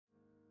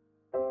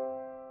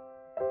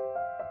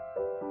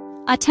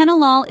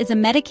Atenolol is a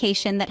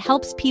medication that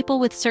helps people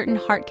with certain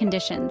heart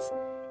conditions.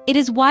 It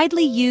is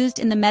widely used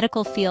in the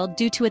medical field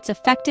due to its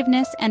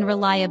effectiveness and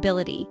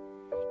reliability.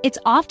 It's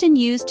often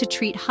used to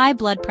treat high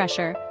blood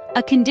pressure,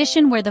 a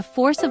condition where the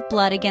force of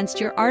blood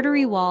against your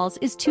artery walls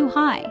is too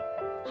high.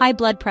 High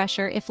blood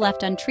pressure, if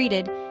left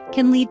untreated,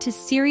 can lead to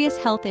serious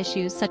health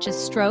issues such as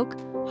stroke,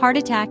 heart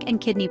attack,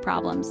 and kidney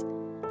problems.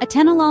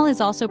 Atenolol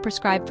is also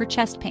prescribed for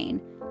chest pain,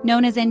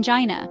 known as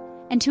angina,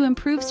 and to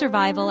improve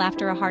survival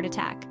after a heart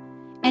attack.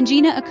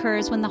 Angina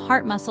occurs when the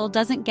heart muscle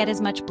doesn't get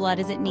as much blood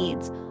as it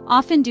needs,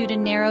 often due to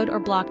narrowed or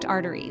blocked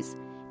arteries.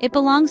 It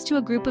belongs to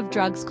a group of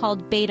drugs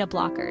called beta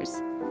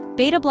blockers.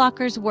 Beta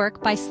blockers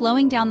work by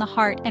slowing down the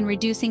heart and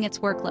reducing its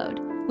workload,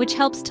 which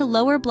helps to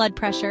lower blood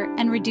pressure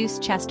and reduce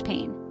chest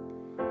pain.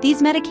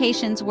 These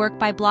medications work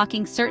by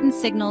blocking certain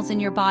signals in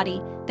your body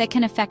that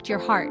can affect your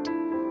heart.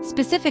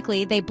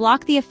 Specifically, they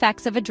block the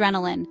effects of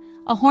adrenaline,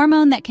 a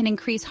hormone that can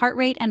increase heart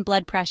rate and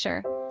blood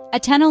pressure.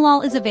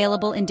 Atenolol is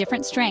available in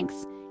different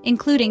strengths,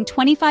 including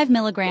 25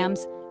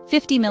 milligrams,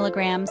 50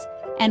 milligrams,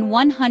 and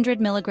 100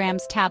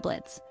 milligrams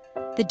tablets.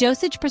 The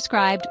dosage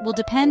prescribed will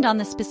depend on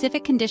the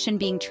specific condition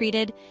being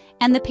treated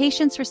and the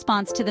patient's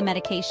response to the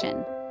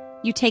medication.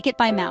 You take it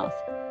by mouth.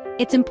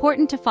 It's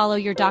important to follow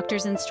your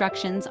doctor's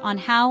instructions on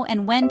how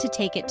and when to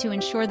take it to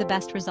ensure the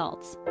best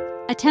results.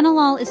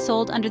 Atenolol is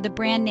sold under the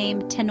brand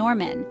name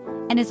Tenormin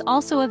and is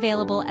also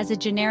available as a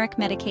generic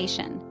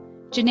medication.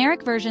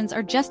 Generic versions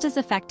are just as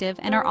effective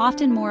and are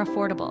often more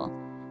affordable.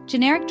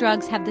 Generic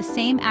drugs have the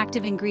same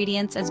active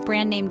ingredients as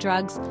brand-name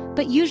drugs,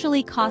 but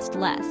usually cost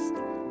less.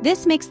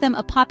 This makes them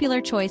a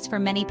popular choice for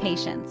many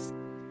patients.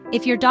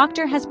 If your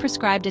doctor has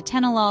prescribed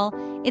atenolol,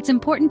 it's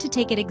important to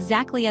take it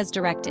exactly as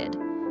directed.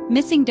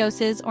 Missing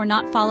doses or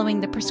not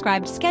following the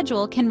prescribed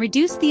schedule can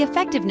reduce the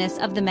effectiveness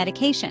of the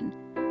medication.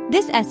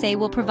 This essay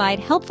will provide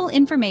helpful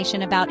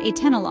information about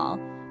atenolol,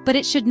 but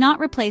it should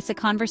not replace a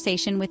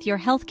conversation with your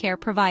healthcare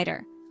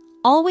provider.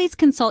 Always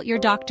consult your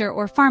doctor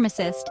or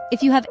pharmacist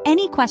if you have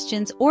any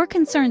questions or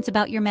concerns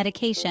about your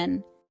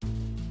medication.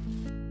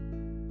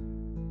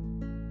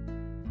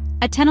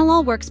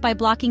 Atenolol works by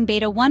blocking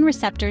beta-1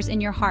 receptors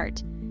in your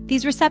heart.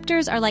 These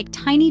receptors are like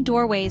tiny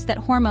doorways that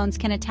hormones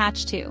can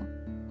attach to.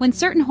 When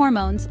certain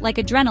hormones, like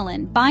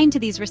adrenaline, bind to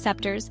these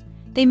receptors,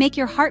 they make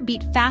your heart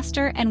beat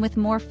faster and with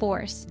more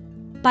force.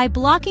 By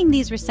blocking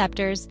these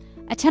receptors,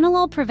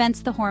 atenolol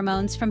prevents the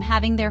hormones from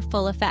having their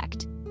full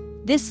effect.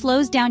 This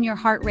slows down your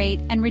heart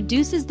rate and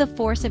reduces the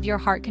force of your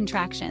heart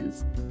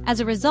contractions. As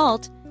a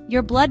result,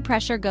 your blood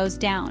pressure goes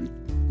down.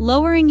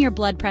 Lowering your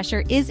blood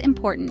pressure is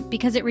important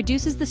because it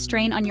reduces the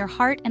strain on your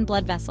heart and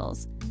blood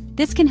vessels.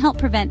 This can help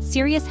prevent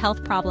serious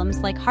health problems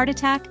like heart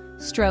attack,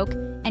 stroke,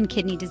 and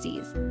kidney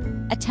disease.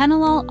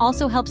 Atenolol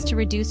also helps to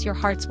reduce your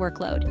heart's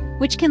workload,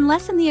 which can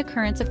lessen the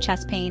occurrence of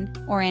chest pain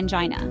or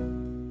angina.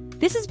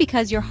 This is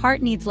because your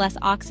heart needs less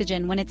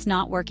oxygen when it's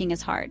not working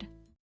as hard.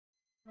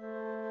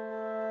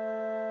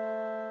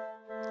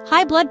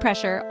 High blood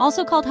pressure,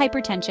 also called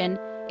hypertension,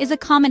 is a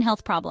common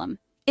health problem.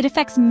 It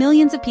affects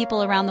millions of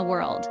people around the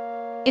world.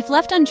 If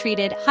left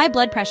untreated, high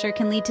blood pressure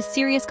can lead to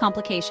serious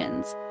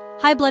complications.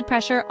 High blood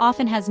pressure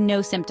often has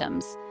no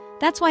symptoms.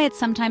 That's why it's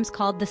sometimes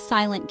called the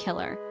silent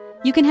killer.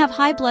 You can have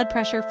high blood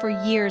pressure for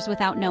years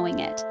without knowing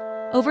it.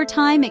 Over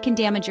time, it can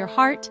damage your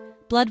heart,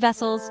 blood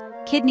vessels,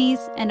 kidneys,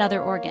 and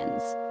other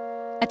organs.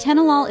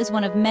 Atenolol is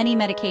one of many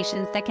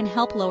medications that can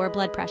help lower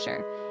blood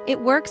pressure.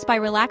 It works by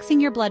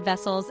relaxing your blood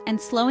vessels and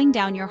slowing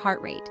down your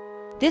heart rate.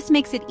 This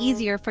makes it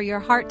easier for your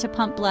heart to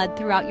pump blood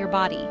throughout your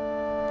body.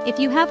 If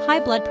you have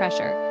high blood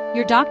pressure,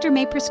 your doctor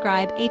may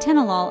prescribe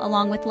atenolol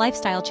along with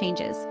lifestyle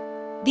changes.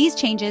 These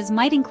changes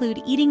might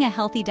include eating a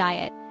healthy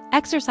diet,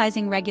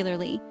 exercising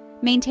regularly,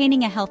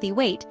 maintaining a healthy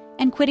weight,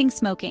 and quitting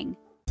smoking.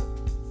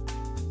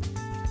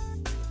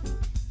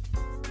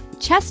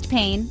 Chest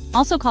pain,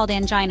 also called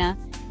angina,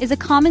 is a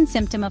common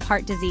symptom of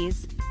heart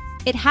disease.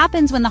 It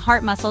happens when the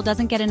heart muscle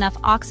doesn't get enough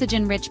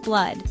oxygen-rich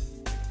blood.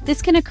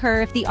 This can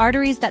occur if the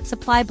arteries that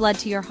supply blood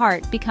to your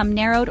heart become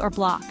narrowed or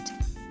blocked.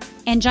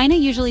 Angina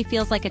usually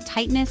feels like a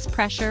tightness,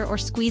 pressure, or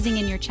squeezing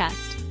in your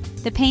chest.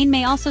 The pain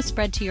may also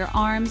spread to your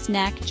arms,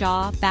 neck,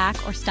 jaw, back,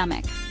 or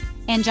stomach.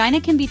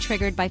 Angina can be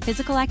triggered by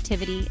physical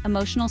activity,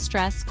 emotional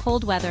stress,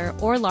 cold weather,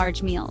 or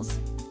large meals.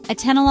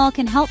 Atenolol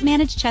can help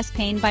manage chest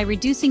pain by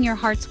reducing your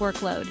heart's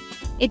workload.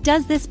 It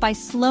does this by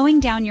slowing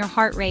down your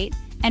heart rate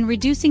and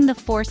reducing the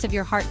force of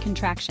your heart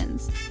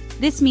contractions.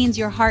 This means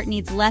your heart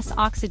needs less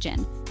oxygen,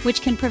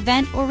 which can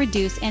prevent or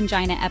reduce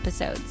angina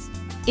episodes.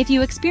 If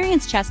you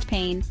experience chest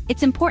pain,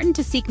 it's important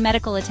to seek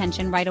medical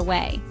attention right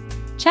away.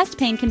 Chest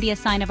pain can be a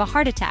sign of a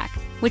heart attack,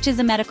 which is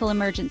a medical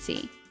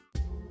emergency.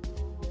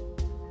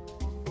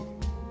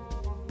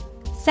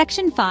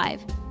 Section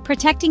 5.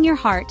 Protecting your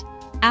heart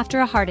after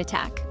a heart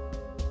attack.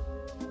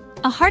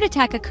 A heart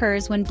attack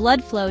occurs when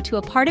blood flow to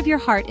a part of your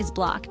heart is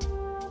blocked.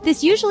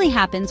 This usually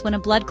happens when a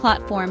blood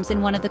clot forms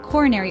in one of the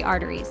coronary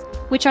arteries,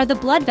 which are the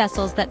blood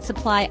vessels that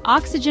supply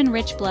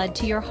oxygen-rich blood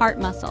to your heart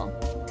muscle.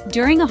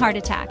 During a heart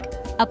attack,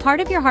 a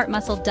part of your heart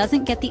muscle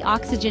doesn't get the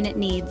oxygen it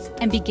needs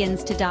and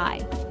begins to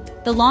die.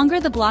 The longer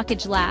the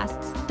blockage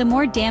lasts, the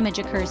more damage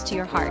occurs to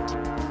your heart.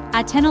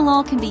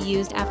 Atenolol can be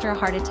used after a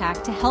heart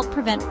attack to help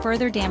prevent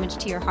further damage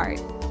to your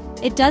heart.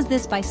 It does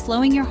this by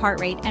slowing your heart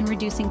rate and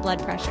reducing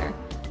blood pressure,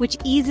 which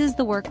eases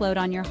the workload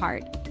on your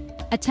heart.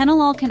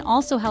 Atenolol can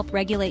also help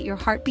regulate your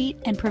heartbeat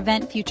and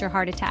prevent future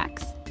heart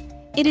attacks.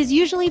 It is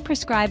usually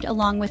prescribed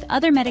along with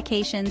other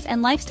medications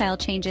and lifestyle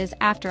changes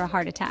after a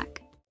heart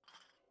attack.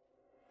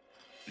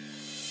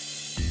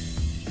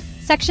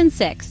 Section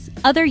 6.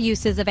 Other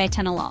uses of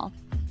atenolol.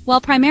 While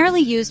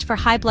primarily used for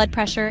high blood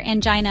pressure,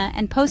 angina,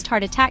 and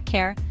post-heart attack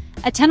care,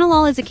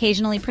 atenolol is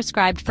occasionally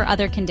prescribed for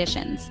other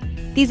conditions.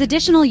 These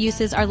additional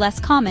uses are less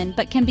common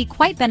but can be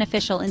quite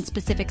beneficial in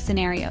specific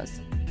scenarios.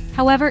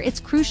 However, it's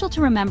crucial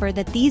to remember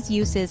that these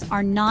uses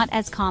are not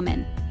as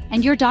common,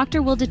 and your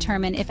doctor will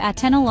determine if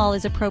atenolol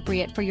is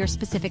appropriate for your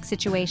specific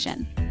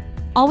situation.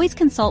 Always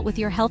consult with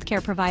your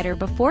healthcare provider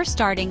before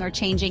starting or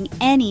changing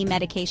any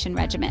medication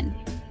regimen.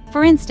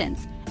 For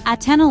instance,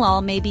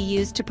 atenolol may be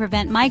used to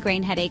prevent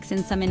migraine headaches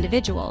in some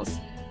individuals.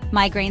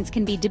 Migraines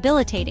can be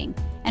debilitating,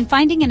 and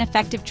finding an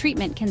effective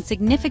treatment can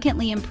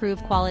significantly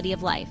improve quality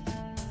of life.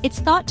 It's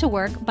thought to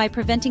work by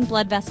preventing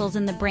blood vessels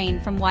in the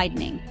brain from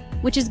widening,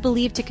 which is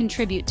believed to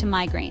contribute to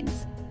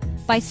migraines.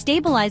 By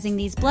stabilizing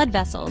these blood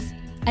vessels,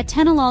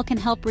 atenolol can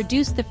help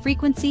reduce the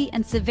frequency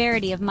and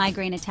severity of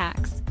migraine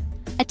attacks.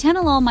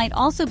 Atenolol might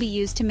also be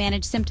used to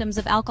manage symptoms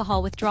of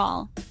alcohol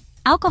withdrawal.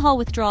 Alcohol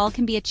withdrawal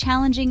can be a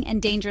challenging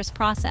and dangerous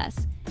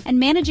process, and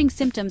managing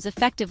symptoms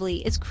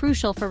effectively is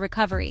crucial for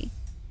recovery.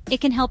 It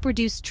can help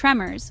reduce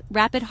tremors,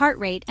 rapid heart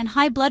rate, and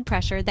high blood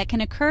pressure that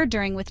can occur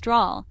during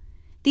withdrawal.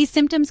 These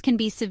symptoms can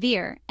be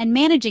severe, and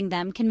managing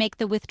them can make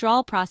the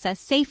withdrawal process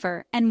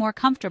safer and more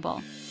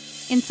comfortable.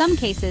 In some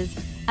cases,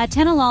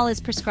 atenolol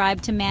is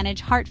prescribed to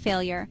manage heart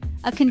failure,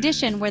 a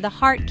condition where the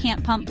heart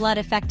can't pump blood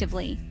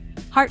effectively.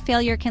 Heart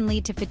failure can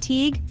lead to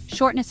fatigue,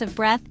 shortness of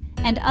breath,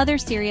 and other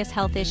serious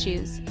health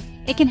issues.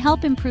 It can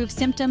help improve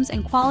symptoms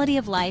and quality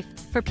of life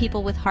for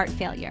people with heart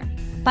failure.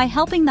 By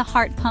helping the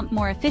heart pump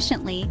more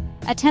efficiently,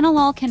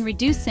 atenolol can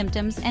reduce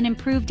symptoms and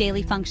improve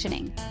daily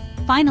functioning.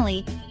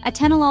 Finally,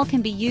 atenolol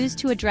can be used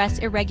to address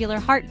irregular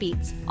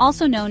heartbeats,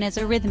 also known as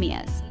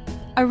arrhythmias.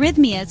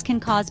 Arrhythmias can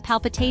cause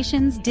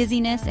palpitations,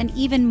 dizziness, and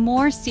even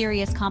more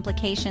serious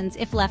complications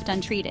if left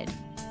untreated.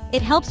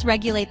 It helps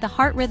regulate the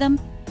heart rhythm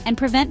and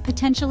prevent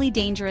potentially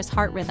dangerous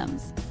heart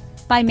rhythms.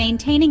 By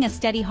maintaining a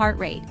steady heart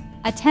rate,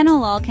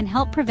 atenolol can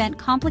help prevent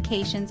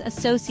complications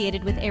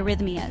associated with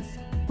arrhythmias.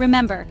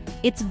 Remember,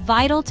 it's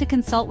vital to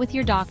consult with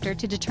your doctor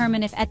to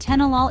determine if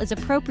atenolol is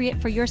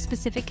appropriate for your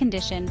specific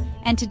condition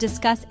and to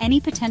discuss any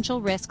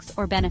potential risks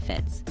or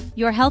benefits.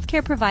 Your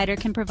healthcare provider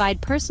can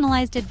provide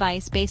personalized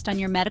advice based on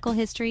your medical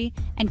history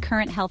and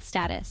current health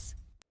status.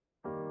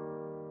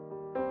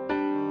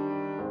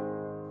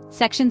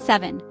 Section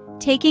 7.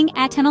 Taking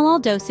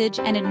atenolol dosage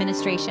and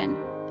administration.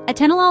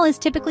 Atenolol is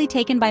typically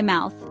taken by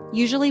mouth,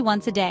 usually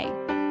once a day.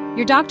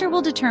 Your doctor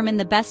will determine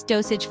the best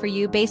dosage for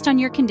you based on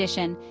your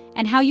condition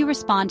and how you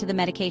respond to the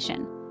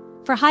medication.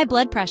 For high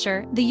blood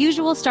pressure, the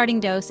usual starting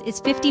dose is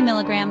 50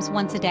 milligrams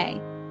once a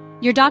day.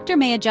 Your doctor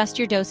may adjust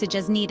your dosage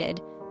as needed,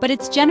 but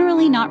it's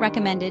generally not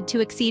recommended to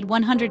exceed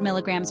 100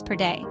 milligrams per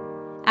day.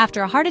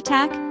 After a heart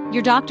attack,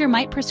 your doctor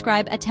might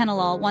prescribe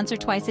atenolol once or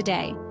twice a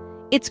day.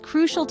 It's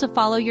crucial to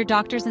follow your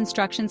doctor's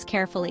instructions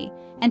carefully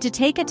and to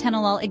take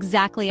atenolol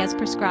exactly as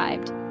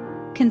prescribed.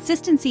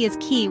 Consistency is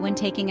key when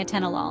taking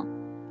atenolol.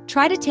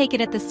 Try to take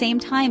it at the same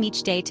time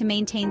each day to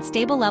maintain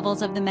stable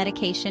levels of the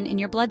medication in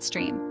your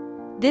bloodstream.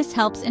 This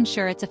helps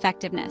ensure its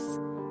effectiveness.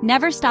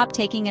 Never stop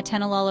taking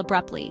atenolol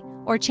abruptly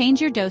or change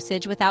your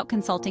dosage without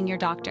consulting your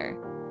doctor.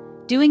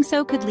 Doing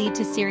so could lead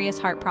to serious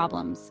heart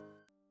problems.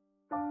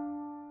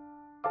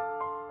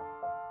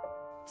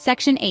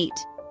 Section 8.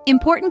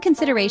 Important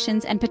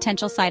considerations and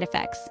potential side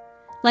effects.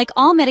 Like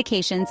all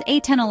medications,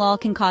 atenolol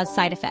can cause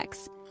side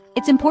effects.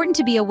 It's important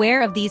to be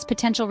aware of these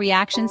potential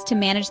reactions to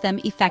manage them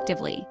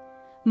effectively.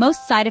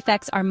 Most side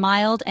effects are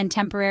mild and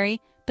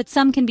temporary, but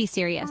some can be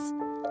serious.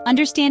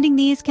 Understanding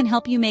these can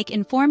help you make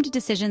informed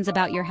decisions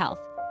about your health.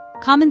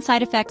 Common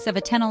side effects of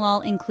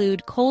atenolol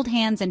include cold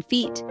hands and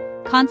feet,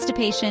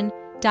 constipation,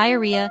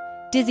 diarrhea,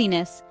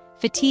 dizziness,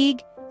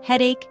 fatigue,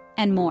 headache,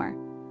 and more.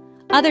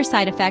 Other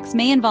side effects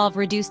may involve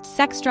reduced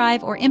sex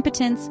drive or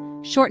impotence,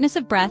 shortness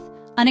of breath,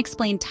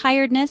 unexplained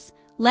tiredness,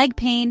 leg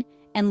pain,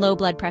 and low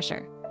blood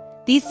pressure.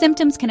 These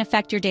symptoms can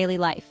affect your daily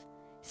life.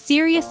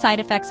 Serious side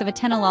effects of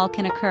atenolol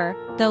can occur,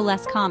 though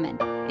less common.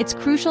 It's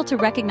crucial to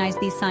recognize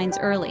these signs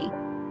early.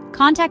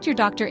 Contact your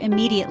doctor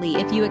immediately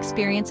if you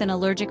experience an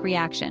allergic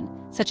reaction,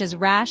 such as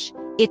rash,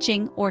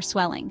 itching, or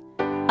swelling.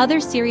 Other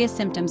serious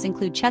symptoms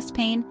include chest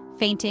pain,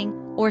 fainting,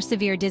 or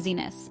severe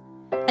dizziness.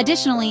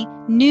 Additionally,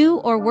 new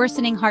or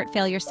worsening heart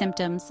failure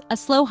symptoms, a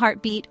slow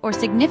heartbeat, or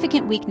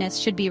significant weakness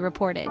should be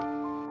reported.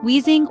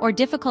 Wheezing or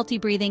difficulty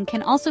breathing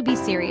can also be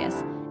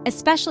serious,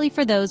 especially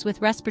for those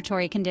with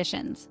respiratory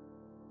conditions.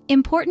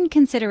 Important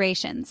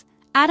considerations.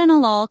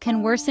 Atenolol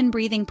can worsen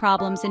breathing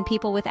problems in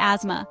people with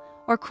asthma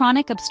or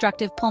chronic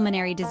obstructive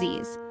pulmonary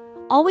disease.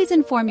 Always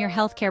inform your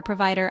healthcare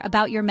provider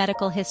about your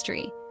medical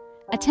history.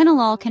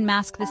 Atenolol can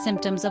mask the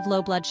symptoms of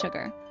low blood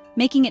sugar,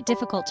 making it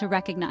difficult to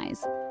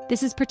recognize.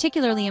 This is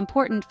particularly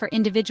important for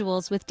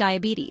individuals with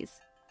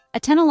diabetes.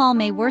 Atenolol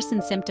may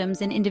worsen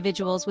symptoms in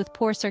individuals with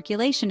poor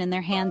circulation in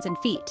their hands and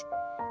feet.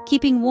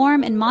 Keeping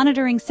warm and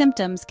monitoring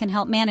symptoms can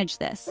help manage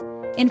this.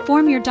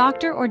 Inform your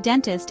doctor or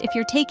dentist if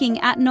you're taking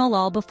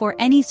atenolol before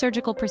any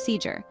surgical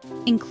procedure,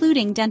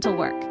 including dental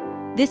work.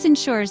 This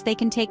ensures they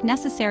can take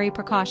necessary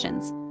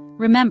precautions.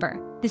 Remember,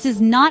 this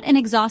is not an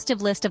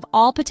exhaustive list of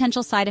all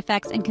potential side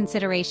effects and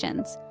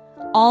considerations.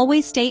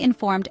 Always stay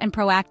informed and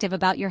proactive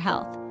about your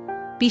health.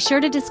 Be sure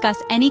to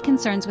discuss any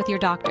concerns with your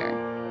doctor.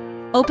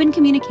 Open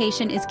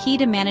communication is key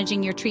to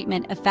managing your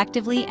treatment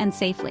effectively and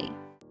safely.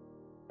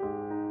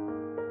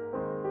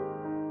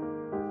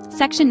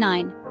 Section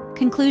 9.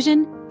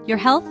 Conclusion: your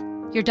health,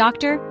 your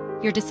doctor,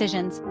 your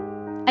decisions.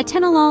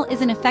 Atenolol is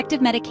an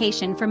effective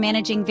medication for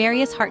managing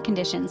various heart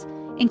conditions,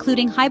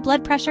 including high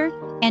blood pressure,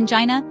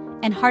 angina,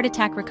 and heart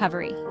attack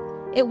recovery.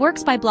 It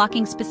works by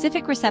blocking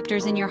specific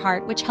receptors in your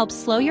heart, which helps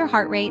slow your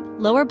heart rate,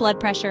 lower blood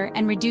pressure,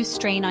 and reduce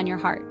strain on your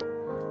heart.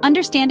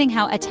 Understanding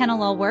how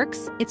atenolol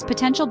works, its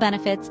potential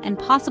benefits, and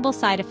possible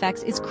side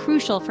effects is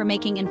crucial for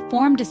making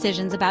informed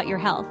decisions about your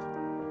health.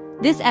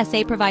 This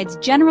essay provides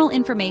general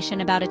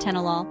information about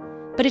atenolol,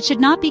 but it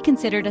should not be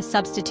considered a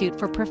substitute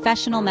for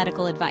professional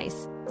medical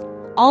advice.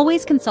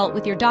 Always consult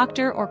with your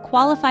doctor or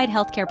qualified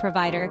healthcare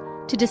provider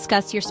to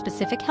discuss your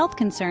specific health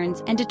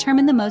concerns and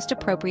determine the most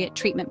appropriate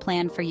treatment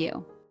plan for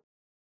you.